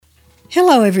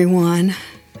Hello everyone,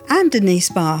 I'm Denise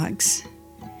Boggs,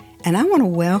 and I want to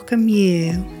welcome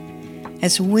you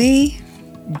as we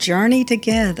journey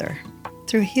together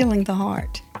through healing the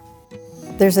heart.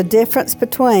 There's a difference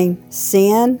between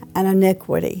sin and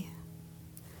iniquity.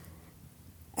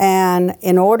 And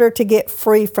in order to get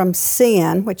free from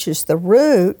sin, which is the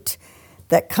root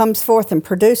that comes forth and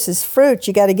produces fruit,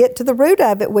 you got to get to the root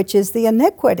of it, which is the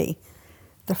iniquity.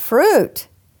 The fruit,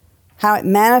 how it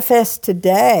manifests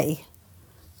today.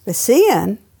 The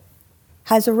sin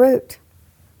has a root,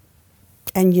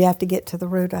 and you have to get to the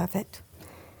root of it.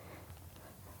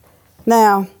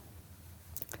 Now,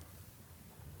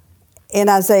 in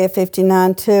Isaiah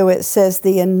 59:2, it says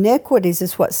the iniquities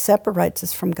is what separates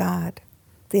us from God.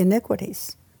 The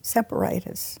iniquities separate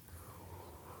us.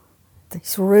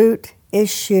 These root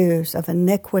issues of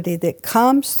iniquity that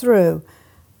comes through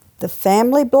the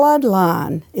family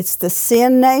bloodline. It's the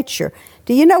sin nature.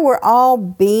 Do you know we're all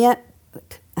bent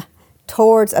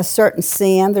towards a certain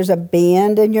sin? There's a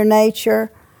bend in your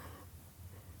nature.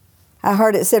 I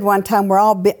heard it said one time we're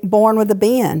all born with a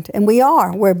bend, and we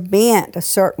are. We're bent a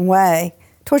certain way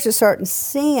towards a certain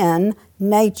sin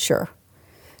nature.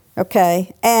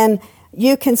 Okay? And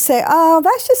you can say, oh,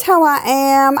 that's just how I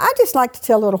am. I just like to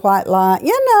tell a little white lie.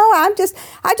 I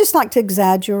just like to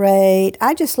exaggerate.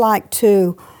 I just like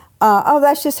to,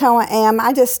 that's just how I am.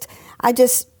 I just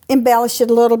embellish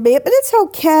it a little bit, but it's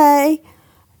okay.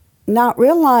 Not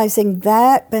realizing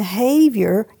that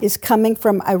behavior is coming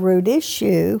from a root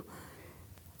issue,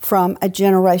 from a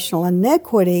generational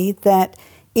iniquity, that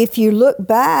if you look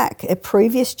back at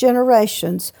previous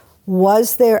generations,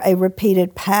 was there a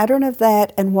repeated pattern of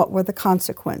that, and what were the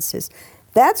consequences?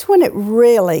 That's when it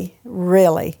really,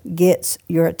 really gets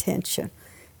your attention.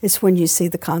 It's when you see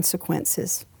the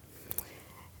consequences.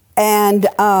 And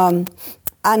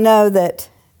I know that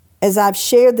as I've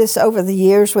shared this over the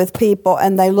years with people,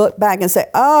 and they look back and say,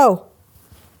 oh,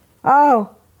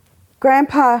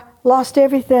 Grandpa lost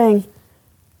everything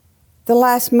the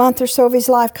last month or so of his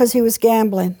life because he was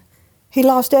gambling. He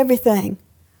lost everything.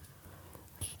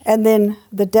 And then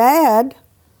the dad,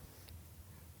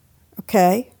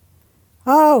 he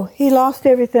lost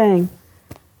everything.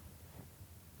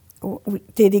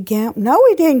 Did he gamble? No,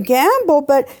 he didn't gamble,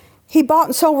 but he bought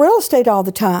and sold real estate all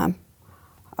the time.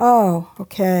 Oh,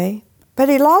 okay. But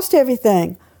he lost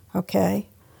everything. Okay.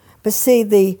 But see,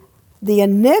 the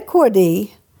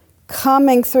iniquity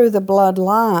coming through the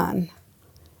bloodline,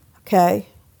 okay,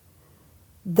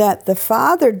 that the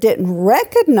father didn't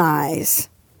recognize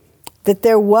that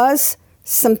there was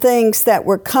some things that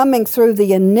were coming through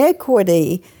the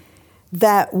iniquity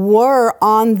that were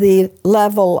on the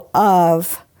level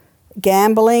of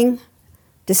gambling,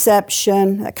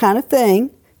 deception, that kind of thing.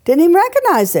 Didn't even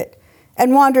recognize it.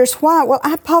 And wonders why. Well,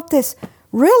 I bought this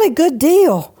really good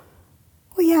deal.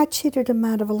 Well, yeah, I cheated him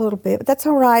out of a little bit, but that's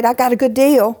all right. I got a good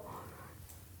deal.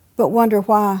 But wonder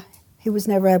why he was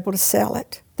never able to sell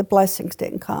it. The blessings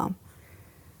didn't come.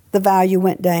 The value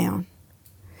went down.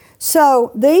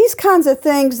 So these kinds of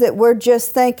things that we're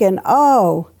just thinking,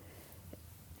 that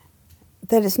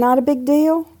it's not a big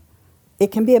deal,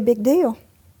 it can be a big deal.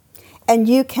 And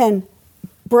you can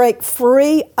break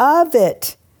free of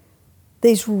it.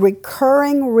 These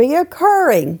reoccurring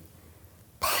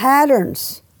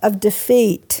patterns of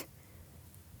defeat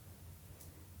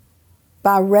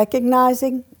by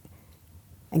recognizing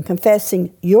and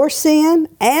confessing your sin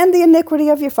and the iniquity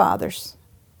of your fathers.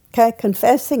 Okay,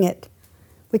 confessing it.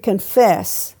 We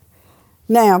confess.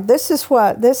 Now, this is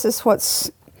what's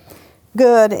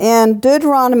good. In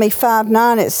Deuteronomy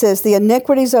 5:9, it says, the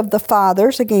iniquities of the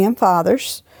fathers, again,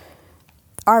 fathers,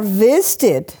 are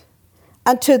visited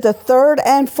unto the third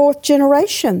and fourth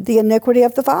generation, the iniquity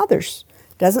of the fathers.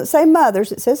 It doesn't say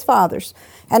mothers, it says fathers.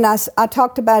 And I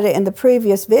talked about it in the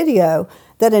previous video,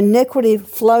 that iniquity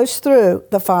flows through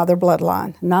the father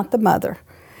bloodline, not the mother.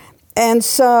 And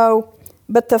so,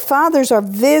 but the fathers are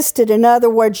visited. In other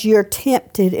words, you're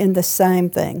tempted in the same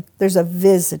thing. There's a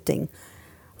visiting.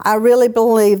 I really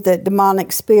believe that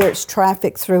demonic spirits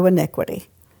traffic through iniquity.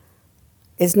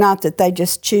 It's not that they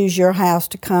just choose your house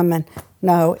to come and,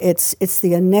 no, it's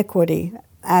the iniquity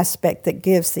aspect that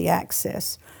gives the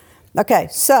access. Okay,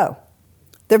 so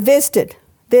they're visited.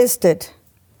 That's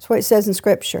what it says in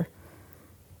Scripture.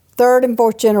 Third and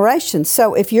fourth generation.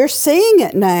 So if you're seeing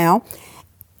it now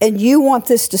and you want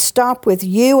this to stop with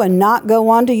you and not go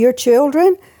on to your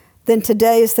children, then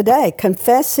today is the day.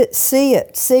 Confess it,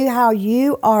 see how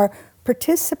you are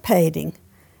participating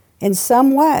in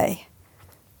some way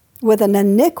with an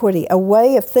iniquity, a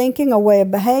way of thinking, a way of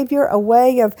behavior, a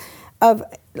way of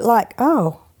like,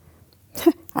 I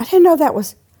didn't know that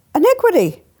was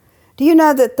iniquity. Do you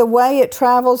know that the way it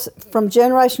travels from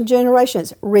generation to generation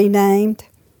is renamed?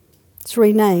 It's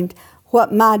renamed.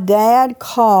 What my dad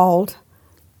called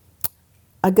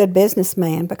a good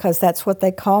businessman, because that's what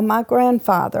they call my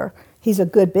grandfather. He's a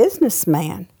good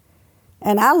businessman.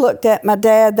 And I looked at my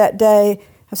dad that day.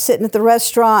 I was sitting at the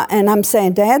restaurant, and I'm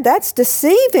saying, Dad, that's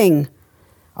deceiving.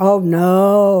 Oh,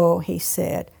 no, he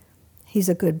said. He's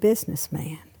a good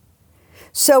businessman.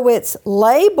 So it's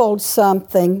labeled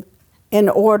something in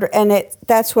order, and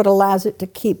that's what allows it to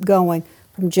keep going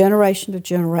from generation to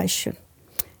generation.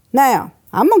 Now,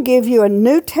 I'm going to give you a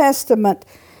New Testament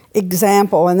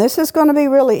example, and this is going to be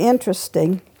really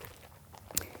interesting.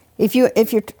 If you're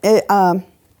turn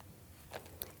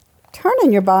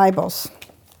in your Bibles,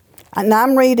 and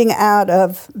I'm reading out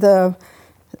of the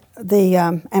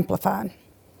Amplified.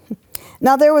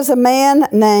 Now there was a man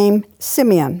named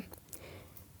Simeon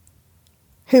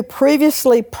who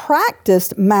previously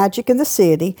practiced magic in the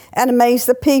city and amazed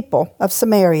the people of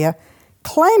Samaria,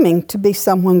 claiming to be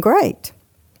someone great.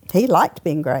 He liked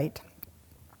being great.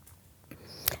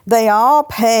 They all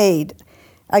paid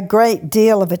a great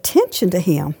deal of attention to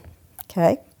him,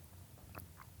 okay?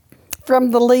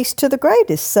 From the least to the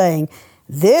greatest, saying,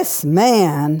 this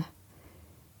man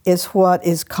is what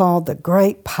is called the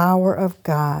great power of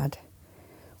God.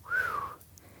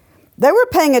 They were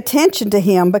paying attention to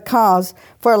him because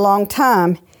for a long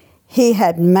time he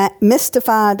had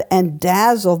mystified and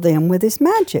dazzled them with his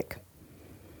magic.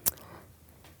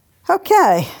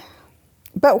 Okay,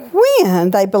 but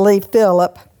when they believed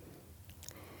Philip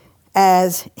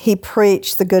as he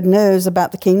preached the good news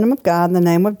about the kingdom of God in the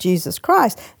name of Jesus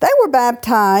Christ, they were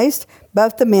baptized,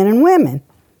 both the men and women.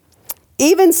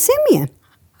 Even Simeon,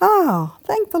 oh,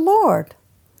 thank the Lord.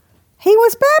 He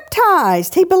was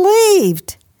baptized. He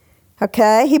believed.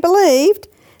 Okay, he believed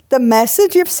the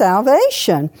message of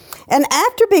salvation. And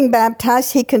after being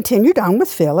baptized, he continued on with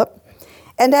Philip.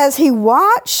 And as he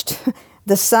watched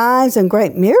the signs and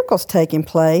great miracles taking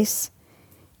place,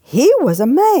 he was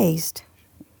amazed.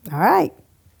 All right,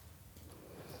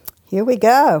 here we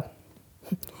go.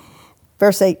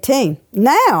 Verse 18.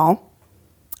 Now,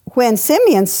 when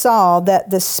Simeon saw that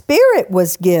the Spirit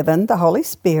was given, the Holy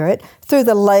Spirit, through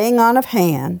the laying on of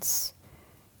hands,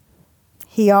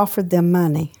 he offered them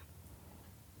money.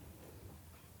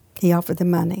 He offered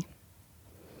them money.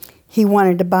 He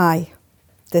wanted to buy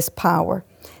this power,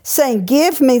 saying,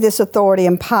 give me this authority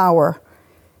and power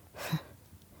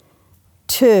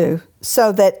too,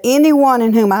 so that anyone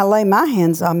in whom I lay my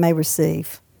hands on may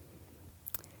receive.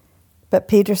 But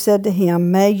Peter said to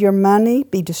him, may your money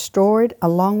be destroyed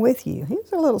along with you. He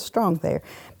was a little strong there.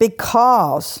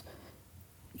 Because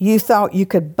you thought you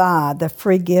could buy the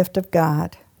free gift of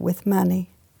God with money.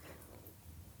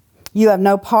 You have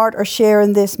no part or share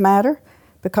in this matter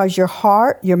because your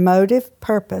heart, your motive,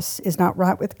 purpose is not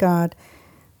right with God.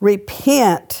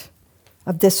 Repent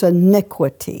of this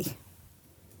iniquity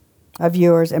of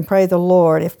yours and pray the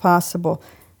Lord, if possible,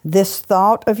 this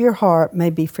thought of your heart may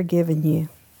be forgiven you.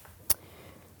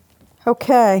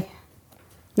 Okay,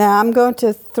 now I'm going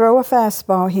to throw a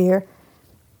fastball here.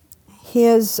 He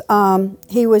was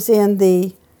in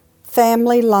the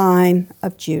family line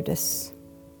of Judas.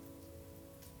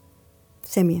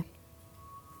 Simeon.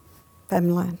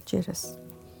 Family line, Judas.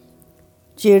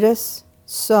 Judas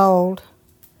sold,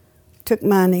 took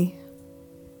money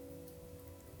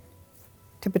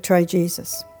to betray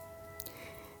Jesus.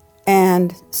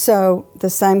 And so the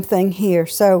same thing here.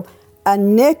 So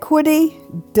iniquity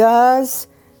does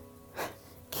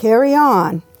carry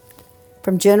on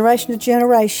from generation to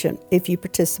generation if you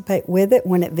participate with it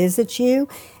when it visits you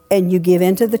and you give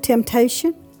in to the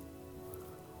temptation.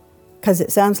 Because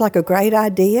it sounds like a great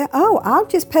idea. Oh, I'll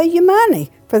just pay you money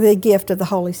for the gift of the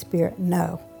Holy Spirit.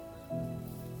 No.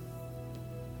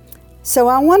 So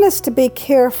I want us to be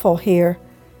careful here.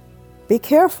 Be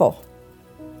careful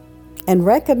and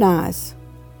recognize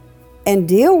and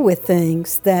deal with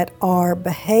things that are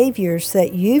behaviors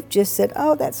that you've just said,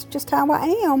 oh, that's just how I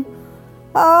am.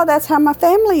 Oh, that's how my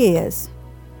family is.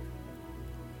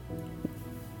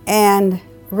 And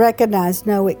recognize,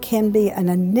 no, it can be an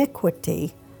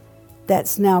iniquity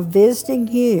that's now visiting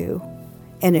you.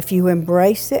 And if you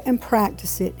embrace it and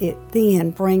practice it, it then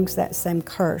brings that same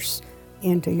curse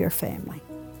into your family.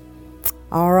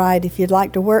 All right, if you'd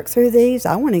like to work through these,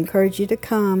 I want to encourage you to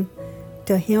come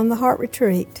to Heal in the Heart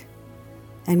Retreat,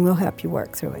 and we'll help you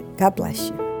work through it. God bless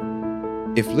you.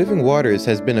 If Living Waters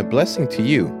has been a blessing to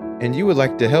you, and you would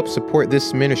like to help support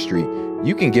this ministry,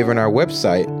 you can give on our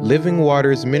website,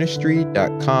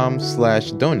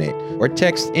 livingwatersministry.com/donate, or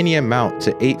text any amount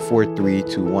to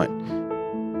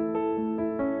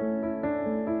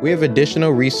 84321. We have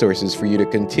additional resources for you to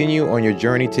continue on your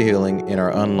journey to healing in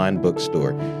our online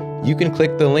bookstore. You can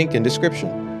click the link in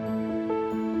description.